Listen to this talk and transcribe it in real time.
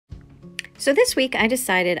So this week I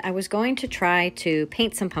decided I was going to try to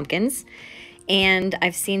paint some pumpkins, and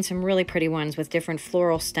I've seen some really pretty ones with different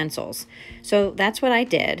floral stencils. So that's what I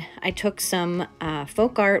did. I took some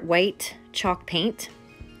folk art white chalk paint,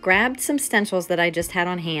 grabbed some stencils that I just had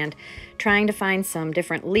on hand, trying to find some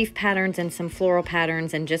different leaf patterns and some floral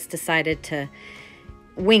patterns, and just decided to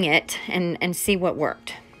wing it and see what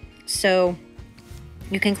worked. So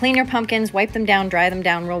you can clean your pumpkins, wipe them down, dry them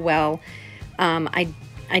down real well.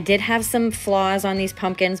 I did have some flaws on these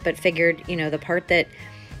pumpkins, but figured, the part that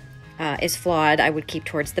is flawed, I would keep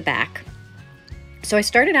towards the back. So I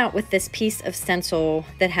started out with this piece of stencil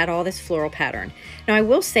that had all this floral pattern. Now I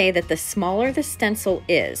will say that the smaller the stencil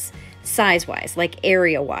is, size-wise, like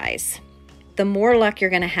area-wise, the more luck you're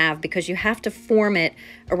going to have, because you have to form it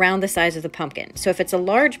around the size of the pumpkin. So if it's a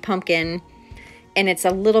large pumpkin and it's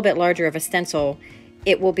a little bit larger of a stencil,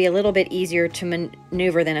 it will be a little bit easier to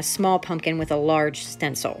maneuver than a small pumpkin with a large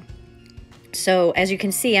stencil. So as you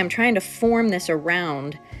can see, I'm trying to form this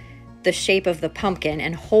around the shape of the pumpkin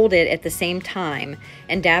and hold it at the same time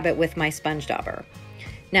and dab it with my sponge dauber.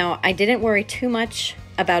 Now, I didn't worry too much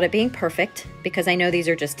about it being perfect, because I know these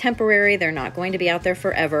are just temporary. They're not going to be out there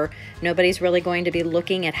forever. Nobody's really going to be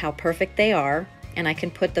looking at how perfect they are. And I can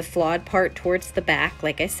put the flawed part towards the back,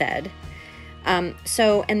 like I said.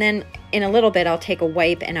 And then in a little bit, I'll take a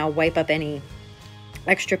wipe and I'll wipe up any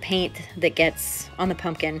extra paint that gets on the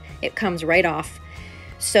pumpkin. It comes right off.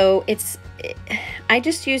 So I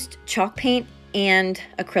just used chalk paint and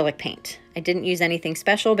acrylic paint. I didn't use anything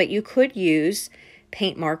special, but you could use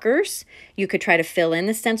paint markers. You could try to fill in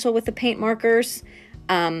the stencil with the paint markers.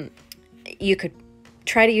 You could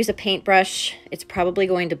try to use a paintbrush. It's probably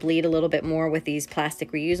going to bleed a little bit more with these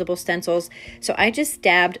plastic reusable stencils. So I just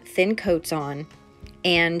dabbed thin coats on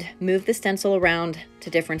and moved the stencil around to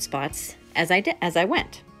different spots as I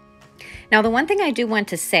went. Now, the one thing I do want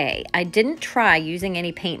to say, I didn't try using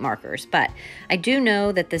any paint markers, but I do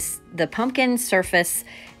know that the pumpkin surface,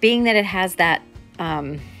 being that it has that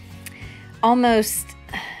almost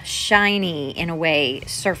shiny, in a way,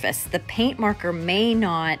 surface, the paint marker may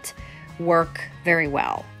not work very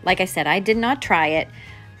well. Like I said, I did not try it.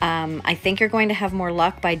 I think you're going to have more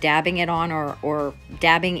luck by dabbing it on or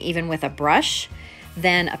dabbing even with a brush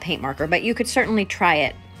than a paint marker, but you could certainly try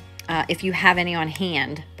it if you have any on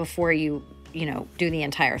hand before you do the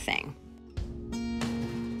entire thing.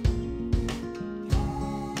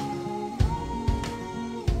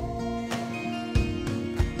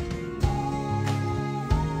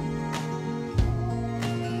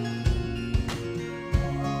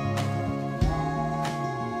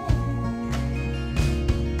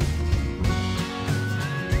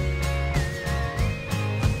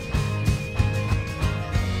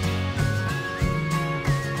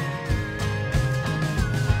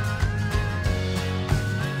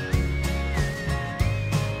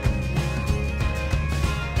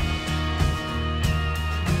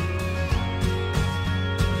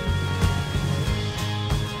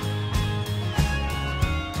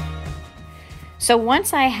 So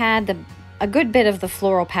once I had a good bit of the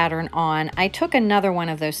floral pattern on, I took another one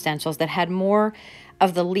of those stencils that had more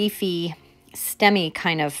of the leafy, stemmy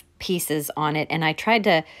kind of pieces on it, and I tried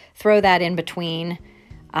to throw that in between,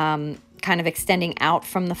 kind of extending out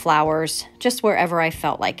from the flowers, just wherever I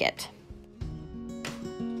felt like it.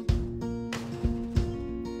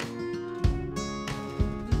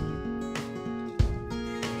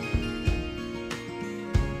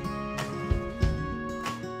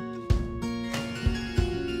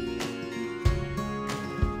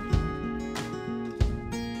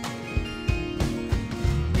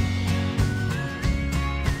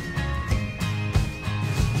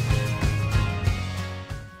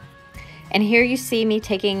 And here you see me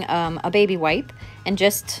taking a baby wipe and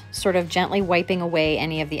just sort of gently wiping away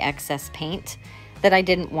any of the excess paint that I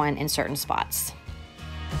didn't want in certain spots.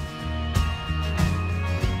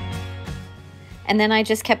 And then I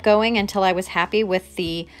just kept going until I was happy with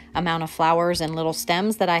the amount of flowers and little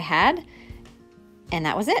stems that I had. And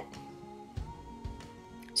that was it.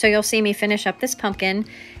 So you'll see me finish up this pumpkin,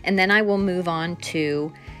 and then I will move on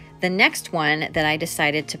to the next one that I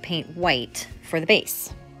decided to paint white for the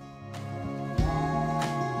base.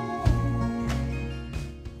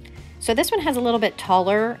 So this one has a little bit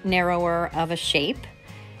taller, narrower of a shape.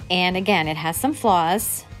 And again, it has some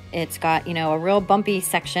flaws. It's got, a real bumpy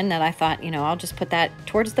section that I thought, I'll just put that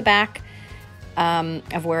towards the back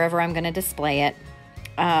of wherever I'm going to display it.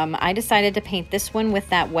 I decided to paint this one with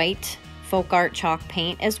that white folk art chalk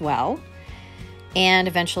paint as well. And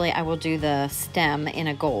eventually I will do the stem in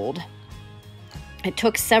a gold. It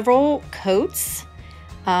took several coats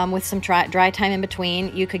with some dry time in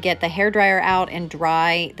between. You could get the hairdryer out and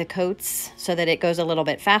dry the coats so that it goes a little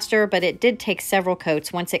bit faster, but it did take several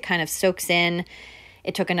coats. Once it kind of soaks in,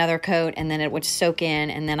 it took another coat, and then it would soak in,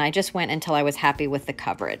 and then I just went until I was happy with the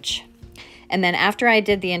coverage. And then after I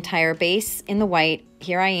did the entire base in the white,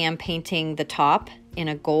 here I am painting the top in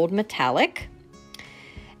a gold metallic.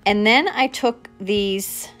 And then I took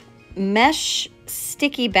these mesh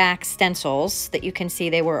sticky back stencils that you can see,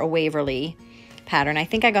 they were a Waverly pattern. I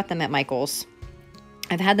think I got them at Michael's.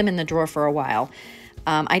 I've had them in the drawer for a while.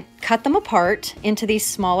 I cut them apart into these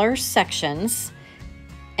smaller sections,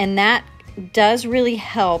 and that does really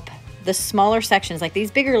help the smaller sections. Like these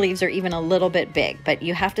bigger leaves are even a little bit big, but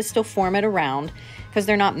you have to still form it around because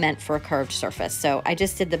they're not meant for a curved surface. So I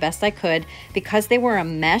just did the best I could. Because they were a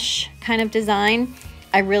mesh kind of design,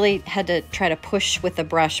 I really had to try to push with the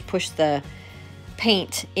brush, push the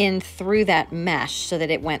paint in through that mesh so that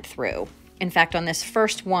it went through. In fact, on this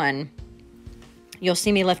first one, you'll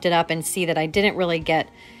see me lift it up and see that I didn't really get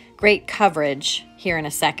great coverage here in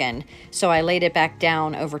a second. So I laid it back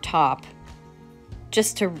down over top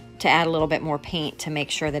just to add a little bit more paint to make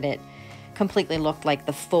sure that it completely looked like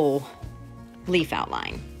the full leaf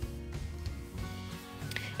outline.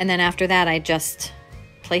 And then after that, I just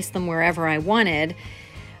placed them wherever I wanted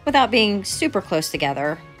without being super close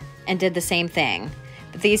together and did the same thing.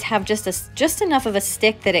 But these have just enough of a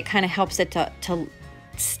stick that it kind of helps it to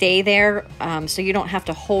stay there, so you don't have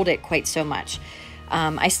to hold it quite so much.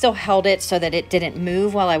 I still held it so that it didn't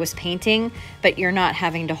move while I was painting, but you're not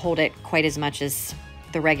having to hold it quite as much as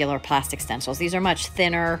the regular plastic stencils. These are much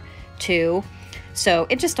thinner too, so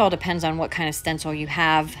it just all depends on what kind of stencil you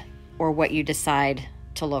have or what you decide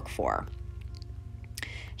to look for.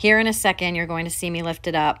 Here in a second, you're going to see me lift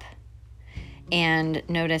it up and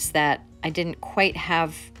notice that I didn't quite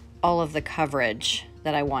have all of the coverage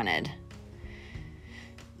that I wanted.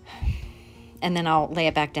 And then I'll lay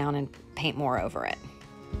it back down and paint more over it.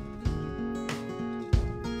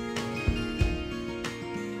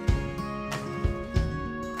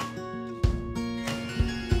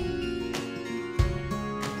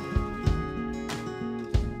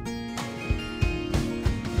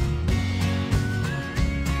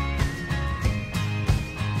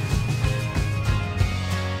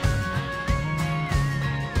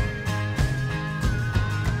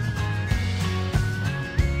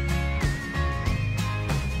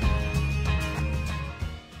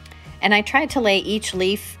 And I tried to lay each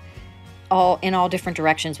leaf in all different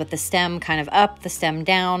directions, with the stem kind of up, the stem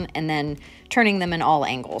down, and then turning them in all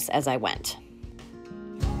angles as I went.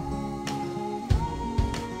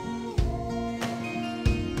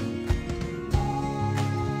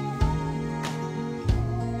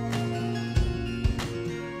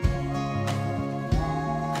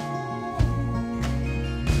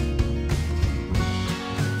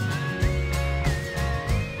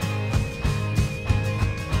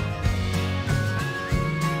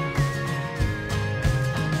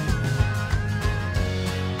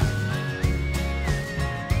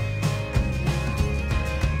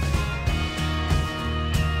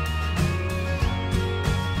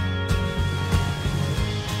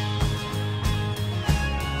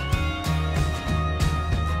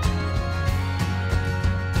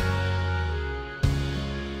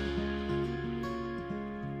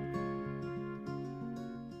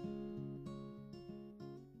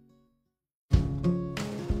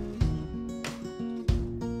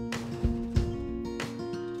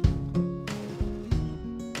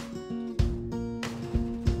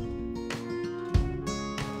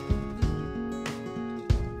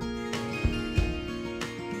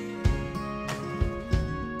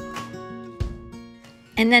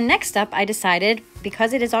 And then next up, I decided,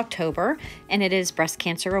 because it is October and it is Breast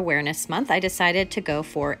Cancer Awareness Month, I decided to go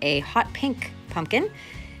for a hot pink pumpkin.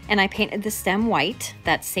 And I painted the stem white,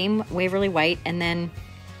 that same Waverly white, and then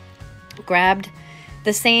grabbed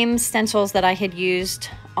the same stencils that I had used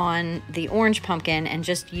on the orange pumpkin and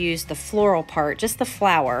just used the floral part, just the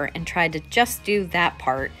flower, and tried to just do that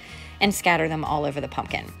part and scatter them all over the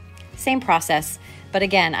pumpkin. Same process, but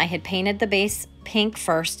again, I had painted the base pink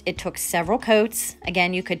first. It took several coats.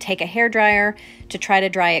 Again, you could take a hairdryer to try to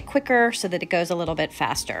dry it quicker so that it goes a little bit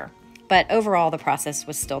faster. But overall, the process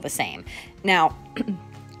was still the same. Now,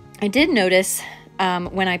 I did notice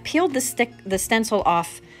when I peeled the stencil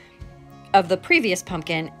off of the previous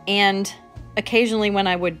pumpkin, and occasionally when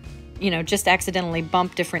I would, just accidentally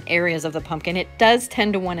bump different areas of the pumpkin, it does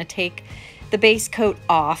tend to want to take the base coat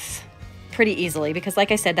off pretty easily because,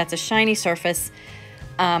 like I said, that's a shiny surface.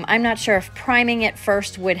 I'm not sure if priming it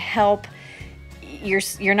first would help.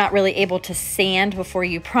 You're not really able to sand before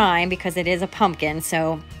you prime because it is a pumpkin,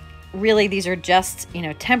 so really these are just,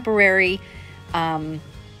 temporary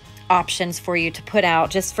options for you to put out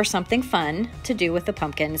just for something fun to do with the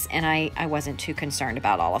pumpkins, and I wasn't too concerned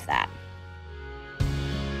about all of that.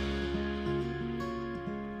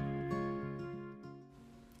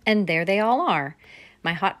 And there they all are.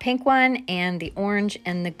 My hot pink one and the orange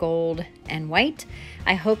and the gold and white.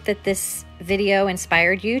 I hope that this video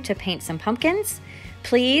inspired you to paint some pumpkins.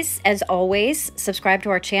 Please, as always, subscribe to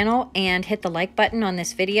our channel and hit the like button on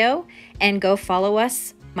this video, and go follow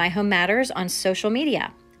us, My Home Matters, on social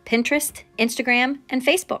media, Pinterest, Instagram, and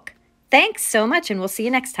Facebook. Thanks so much, and we'll see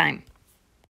you next time.